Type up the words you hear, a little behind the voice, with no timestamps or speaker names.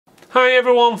Hi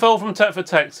everyone, Phil from Tech for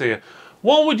Techs here.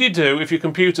 What would you do if your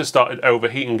computer started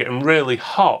overheating, getting really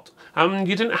hot, and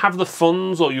you didn't have the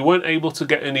funds, or you weren't able to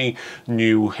get any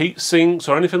new heat sinks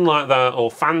or anything like that, or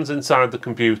fans inside the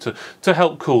computer to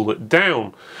help cool it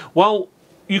down? Well,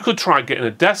 you could try getting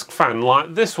a desk fan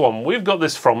like this one. We've got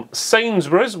this from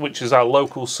Sainsbury's, which is our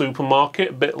local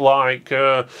supermarket, a bit like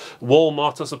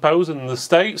Walmart, I suppose, in the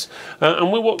States. And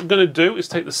what we're going to do is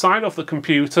take the side off the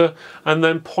computer and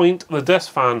then point the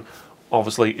desk fan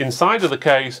obviously inside of the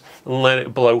case and let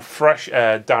it blow fresh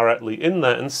air directly in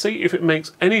there and see if it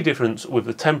makes any difference with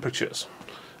the temperatures.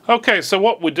 Okay, so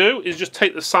what we do is just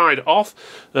take the side off.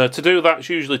 To do that, it's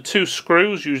usually two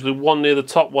screws, usually one near the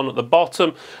top, one at the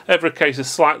bottom. Every case is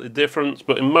slightly different,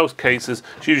 but in most cases,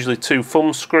 it's usually two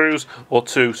thumb screws or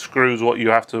two screws, what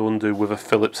you have to undo with a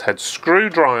Phillips head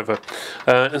screwdriver.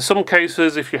 In some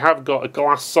cases, if you have got a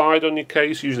glass side on your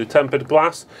case, usually tempered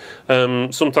glass,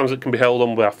 sometimes it can be held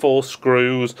on by 4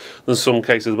 screws. In some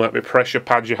cases, there might be pressure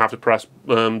pads you have to press.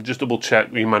 Just double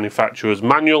check your manufacturer's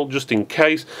manual, just in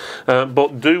case.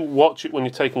 But do watch it when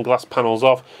you're taking glass panels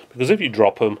off, because if you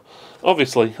drop them,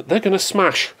 obviously they're going to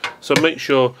smash, so make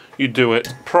sure you do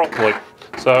it properly.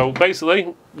 So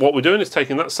basically what we're doing is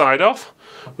taking that side off,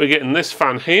 we're getting this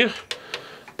fan here,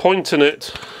 pointing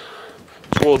it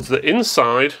towards the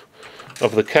inside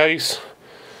of the case,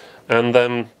 and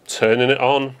then turning it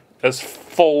on as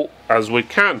full as we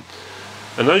can.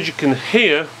 And as you can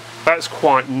hear, that's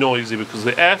quite noisy because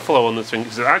the airflow on this thing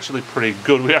is actually pretty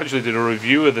good. We actually did a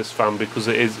review of this fan because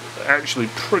it is actually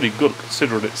pretty good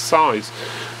considering its size.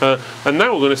 And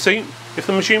now we're going to see if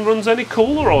the machine runs any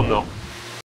cooler or not.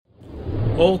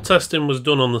 All testing was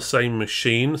done on the same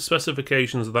machine.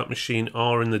 Specifications of that machine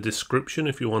are in the description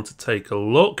if you want to take a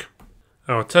look.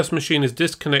 Our test machine is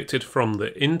disconnected from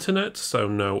the internet, so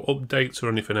no updates or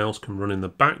anything else can run in the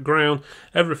background.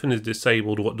 Everything is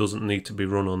disabled what doesn't need to be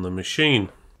run on the machine.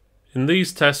 In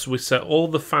these tests, we set all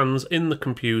the fans in the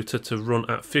computer to run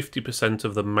at 50%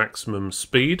 of the maximum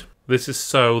speed. This is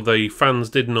so the fans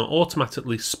did not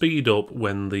automatically speed up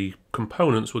when the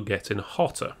components were getting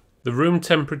hotter. The room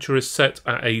temperature is set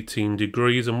at 18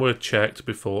 degrees and were checked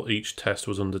before each test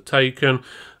was undertaken,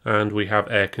 and we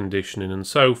have air conditioning and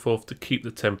so forth to keep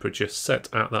the temperature set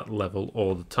at that level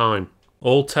all the time.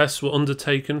 All tests were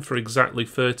undertaken for exactly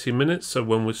 30 minutes, so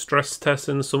when we're stress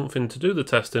testing something to do the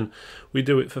testing, we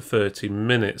do it for 30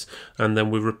 minutes, and then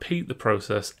we repeat the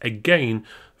process again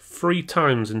 3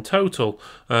 times in total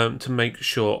to make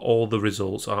sure all the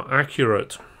results are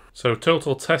accurate. So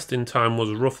total testing time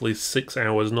was roughly 6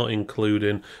 hours, not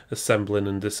including assembling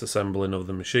and disassembling of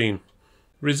the machine.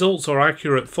 Results are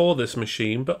accurate for this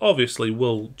machine, but obviously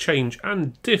will change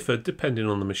and differ depending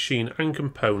on the machine and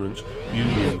components you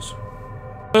use.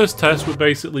 First test, we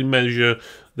basically measure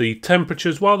the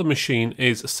temperatures while the machine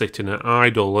is sitting at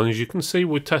idle, and as you can see,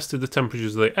 we tested the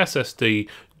temperatures of the SSD,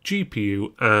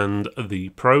 GPU and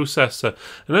the processor.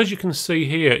 And as you can see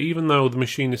here, even though the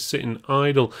machine is sitting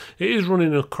idle, it is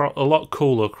running a lot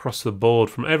cooler across the board,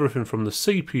 from everything from the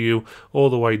CPU all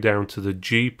the way down to the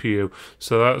GPU.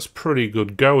 So that's pretty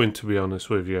good going, to be honest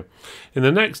with you. In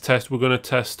the next test, we're going to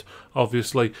test,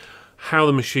 obviously, how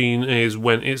the machine is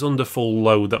when it's under full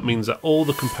load. That means that all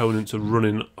the components are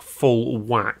running full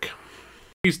whack.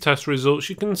 These test results,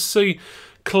 you can see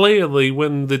clearly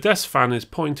when the desk fan is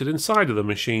pointed inside of the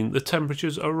machine, the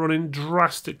temperatures are running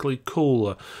drastically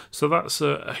cooler. So that's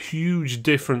a huge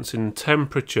difference in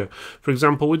temperature. For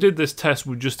example, we did this test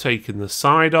with just taking the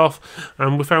side off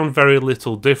and we found very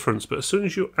little difference. But as soon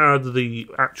as you add the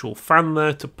actual fan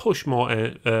there to push more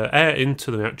air into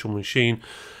the actual machine,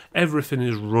 everything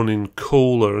is running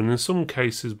cooler, and in some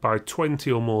cases by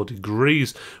 20 or more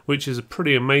degrees, which is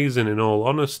pretty amazing in all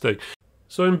honesty.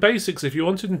 So in basics, if you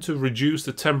wanted to reduce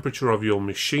the temperature of your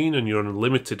machine and you're on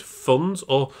limited funds,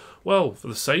 or, well, for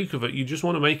the sake of it, you just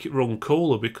want to make it run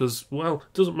cooler because, well,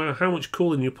 it doesn't matter how much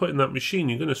cooling you put in that machine,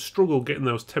 you're going to struggle getting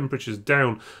those temperatures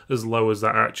down as low as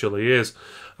that actually is,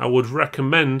 I would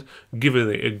recommend giving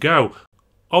it a go.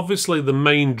 Obviously, the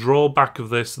main drawback of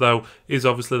this, though, is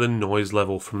obviously the noise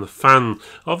level from the fan.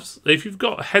 Obviously, if you've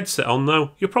got a headset on,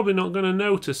 though, you're probably not going to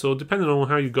notice, or depending on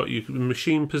how you've got your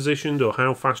machine positioned or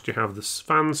how fast you have the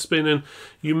fan spinning,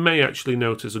 you may actually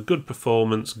notice a good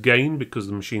performance gain because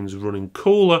the machine's running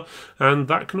cooler, and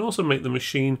that can also make the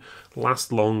machine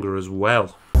last longer as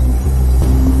well.